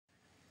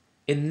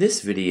In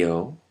this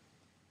video,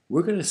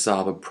 we're going to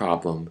solve a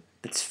problem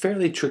that's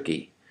fairly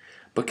tricky,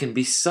 but can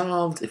be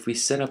solved if we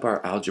set up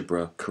our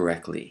algebra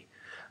correctly.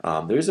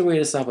 There's a way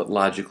to solve it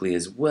logically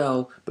as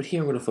well, but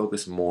here I'm going to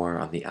focus more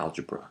on the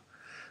algebra.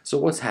 So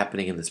what's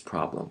happening in this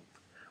problem?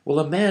 Well,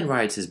 a man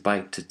rides his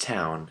bike to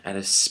town at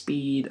a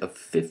speed of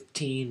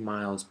 15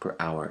 miles per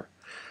hour.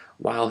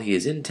 While he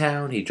is in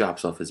town, he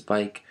drops off his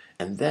bike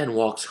and then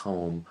walks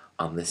home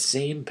on the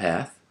same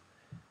path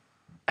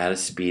at a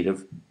speed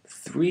of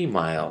 3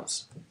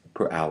 miles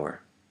per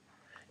hour.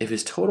 If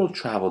his total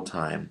travel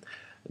time,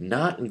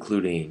 not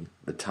including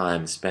the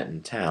time spent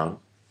in town,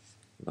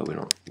 but we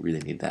don't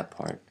really need that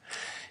part,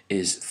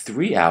 is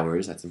 3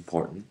 hours, that's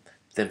important,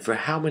 then for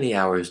how many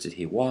hours did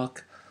he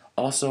walk?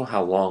 Also,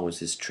 how long was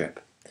his trip?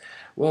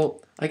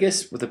 Well, I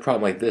guess with a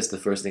problem like this, the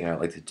first thing I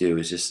like to do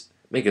is just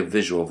make a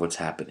visual of what's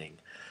happening.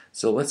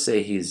 So let's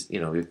say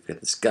we've got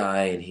this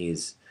guy and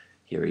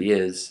here he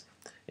is,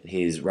 and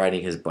he's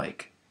riding his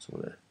bike. So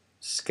I'm going to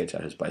sketch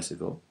out his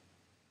bicycle.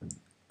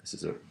 This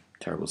is a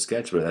terrible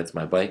sketch, but that's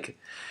my bike.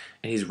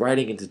 And he's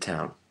riding into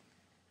town.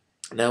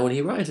 Now, when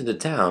he rides into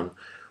town,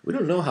 we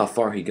don't know how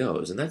far he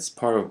goes, and that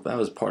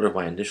was part of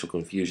my initial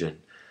confusion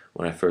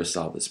when I first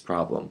solved this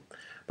problem.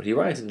 But he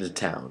rides into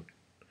town,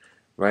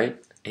 right?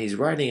 And he's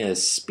riding at a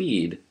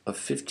speed of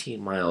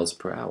 15 miles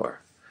per hour.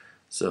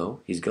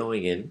 So he's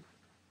going in,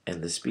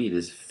 and the speed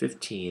is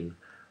 15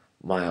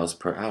 miles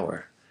per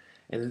hour.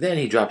 And then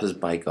he drops his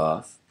bike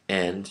off,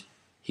 and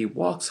he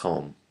walks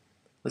home,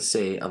 let's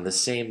say on the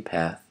same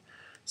path,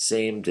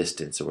 same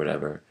distance or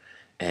whatever,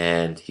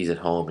 and he's at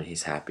home and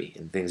he's happy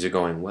and things are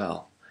going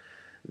well.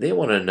 They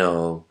want to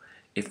know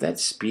if that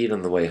speed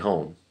on the way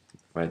home,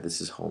 right,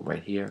 this is home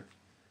right here,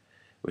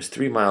 was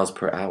 3 miles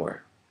per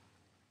hour,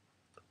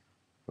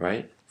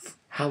 right?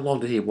 How long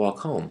did he walk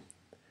home?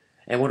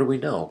 And what do we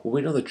know? Well,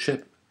 we know the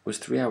trip was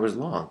 3 hours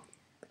long.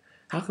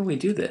 How can we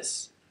do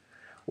this?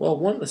 Well,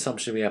 one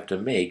assumption we have to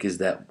make is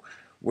that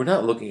we're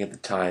not looking at the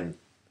time,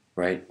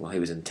 right, while he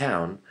was in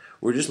town.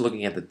 We're just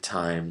looking at the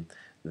time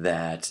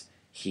that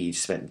he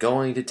spent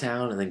going to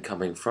town and then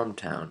coming from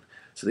town.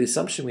 So the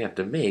assumption we have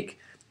to make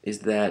is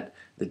that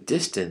the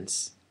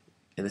distance,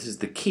 and this is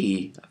the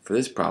key for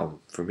this problem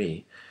for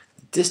me,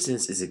 the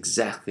distance is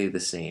exactly the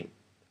same,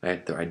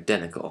 right? They're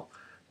identical,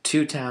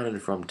 to town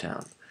and from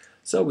town.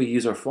 So we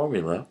use our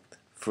formula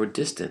for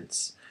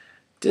distance.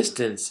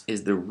 Distance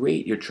is the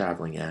rate you're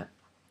traveling at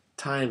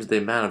times the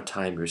amount of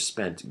time you're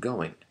spent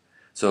going.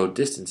 So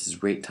distance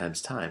is rate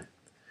times time.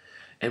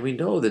 And we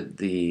know that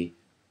the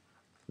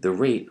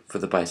rate for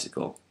the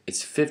bicycle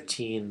is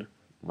 15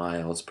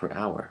 miles per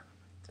hour.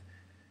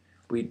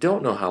 We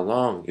don't know how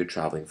long you're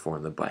traveling for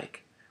on the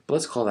bike, but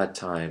let's call that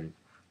time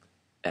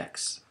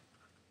x.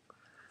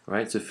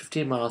 Right? So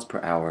 15 miles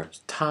per hour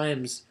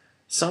times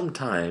some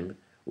time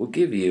will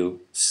give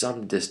you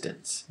some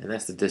distance, and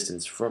that's the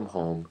distance from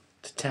home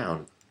to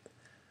town.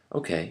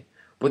 Okay,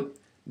 but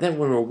then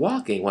when we're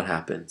walking, what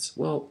happens?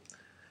 Well,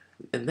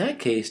 in that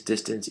case,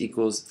 distance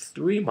equals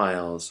 3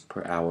 miles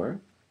per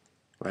hour,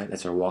 right?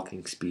 That's our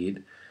walking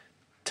speed,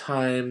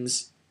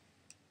 times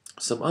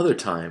some other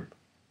time.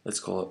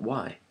 Let's call it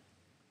y.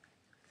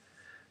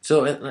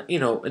 So,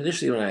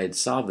 initially when I had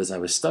solved this, I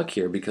was stuck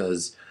here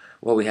because,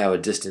 well, we have a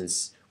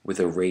distance with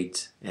a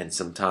rate and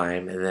some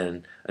time, and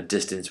then a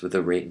distance with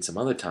a rate and some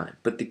other time.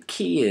 But the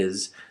key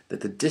is that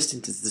the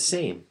distance is the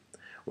same.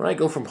 When I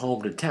go from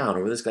home to town,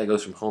 or when this guy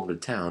goes from home to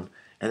town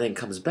and then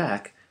comes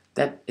back,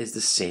 that is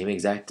the same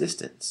exact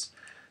distance.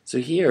 So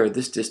here,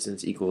 this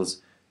distance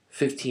equals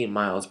 15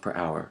 miles per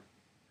hour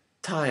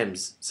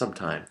times some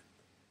time,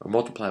 or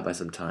multiplied by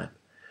some time.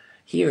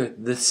 Here,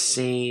 the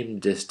same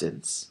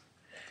distance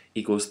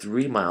equals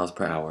 3 miles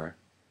per hour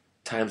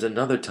times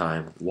another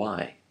time,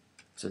 y.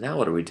 So now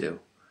what do we do?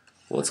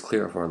 Well, let's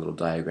clear up our little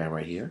diagram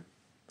right here.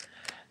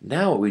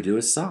 Now what we do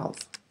is solve.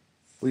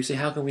 We say,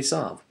 how can we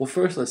solve? Well,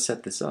 first let's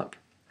set this up.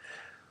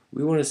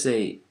 We want to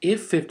say,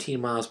 if 15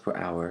 miles per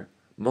hour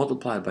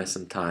multiplied by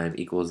some time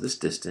equals this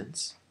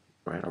distance,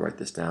 right, I'll write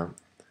this down,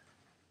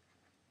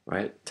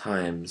 right,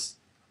 times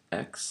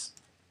x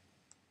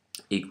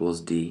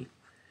equals d,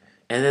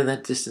 and then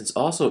that distance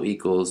also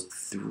equals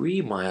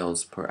 3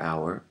 miles per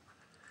hour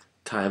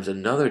times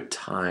another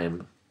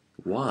time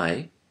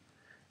y,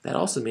 that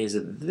also means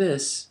that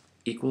this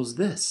equals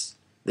this.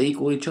 They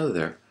equal each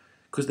other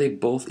because they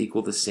both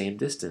equal the same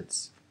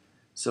distance.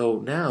 So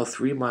now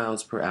 3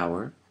 miles per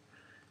hour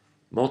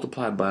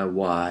multiplied by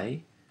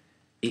y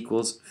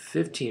equals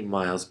 15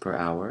 miles per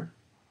hour,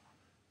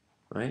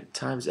 right,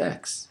 times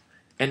x.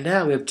 And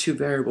now we have two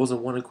variables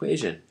in one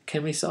equation.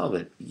 Can we solve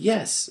it?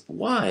 Yes.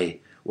 Why?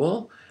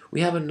 Well,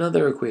 we have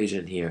another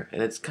equation here,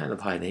 and it's kind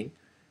of hiding,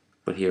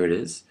 but here it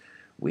is.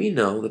 We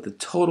know that the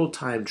total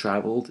time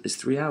traveled is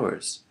 3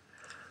 hours.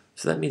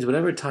 So that means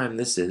whatever time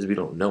this is, we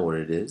don't know what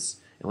it is,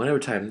 and whatever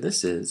time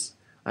this is,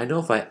 I know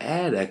if I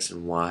add x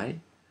and y,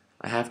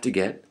 I have to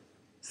get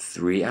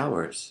 3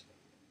 hours,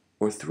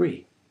 or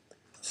 3.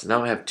 So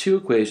now I have two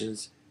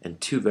equations and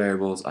two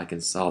variables. I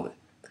can solve it.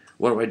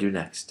 What do I do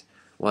next?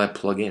 Well, I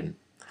plug in.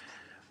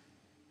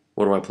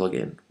 What do I plug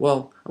in?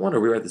 Well, I want to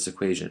rewrite this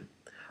equation.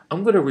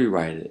 I'm going to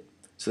rewrite it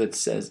so that it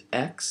says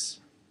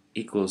x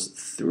equals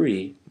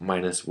 3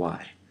 minus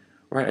y.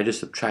 Right? I just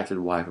subtracted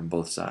y from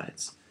both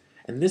sides.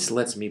 And this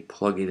lets me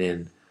plug it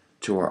in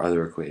to our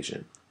other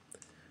equation.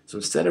 So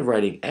instead of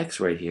writing x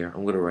right here,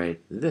 I'm going to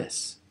write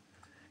this.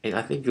 And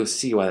I think you'll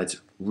see why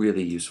that's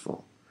really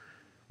useful.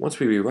 Once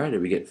we rewrite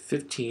it, we get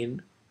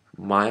 15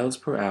 miles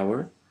per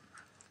hour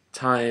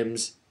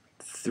times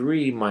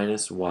 3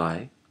 minus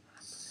y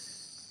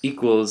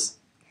equals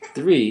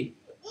 3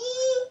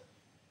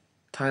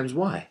 times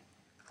y.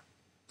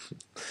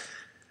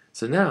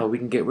 So now we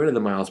can get rid of the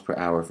miles per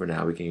hour for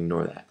now. We can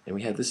ignore that. And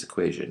we have this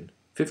equation.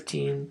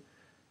 15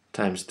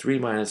 times 3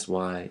 minus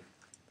y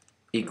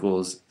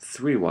equals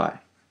 3y.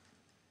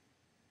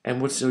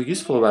 And what's so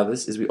useful about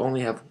this is we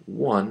only have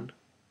one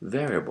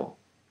variable.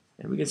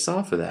 And we can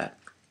solve for that.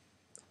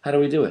 How do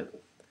we do it?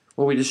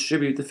 Well, we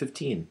distribute the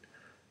 15.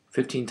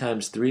 15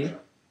 times 3,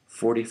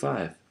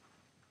 45.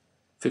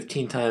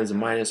 15 times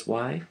minus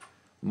y,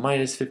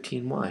 minus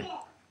 15y.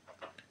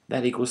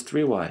 That equals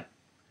 3y.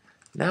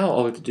 Now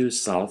all we have to do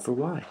is solve for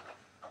y.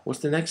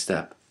 What's the next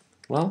step?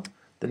 Well,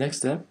 the next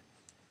step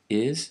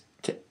is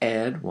to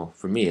add, well,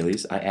 for me at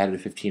least, I added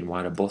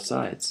 15y to both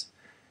sides.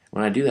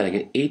 When I do that, I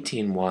get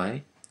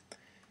 18y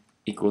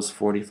equals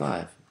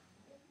 45.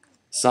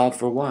 Solve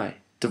for y.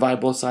 Divide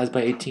both sides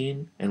by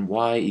 18, and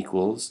y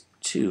equals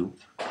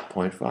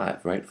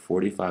 2.5, right?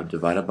 45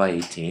 divided by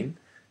 18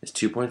 is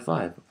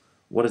 2.5.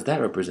 What does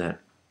that represent?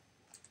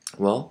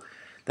 Well,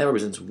 that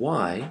represents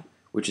y,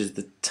 which is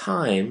the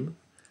time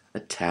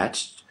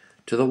attached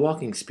to the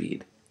walking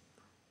speed.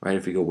 Right?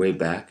 If we go way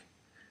back,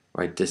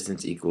 right,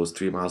 distance equals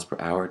 3 miles per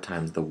hour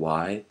times the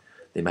y,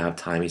 the amount of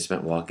time you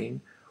spent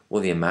walking.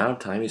 Well, the amount of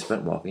time you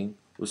spent walking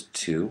was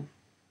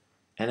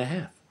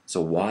 2.5. So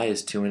y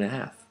is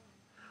 2.5.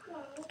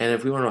 And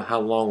if we want to know how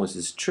long was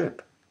this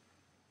trip,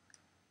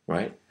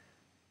 right?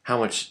 How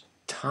much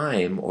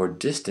time or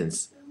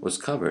distance was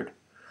covered?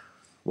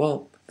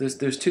 Well,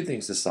 there's two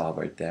things to solve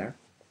right there.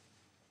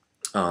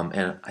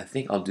 And I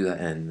think I'll do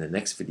that in the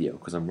next video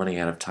because I'm running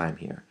out of time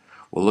here.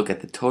 We'll look at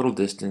the total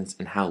distance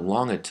and how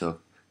long it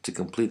took to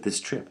complete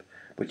this trip.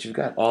 But you've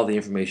got all the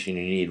information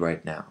you need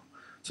right now.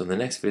 So in the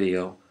next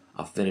video,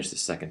 I'll finish the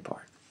second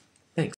part.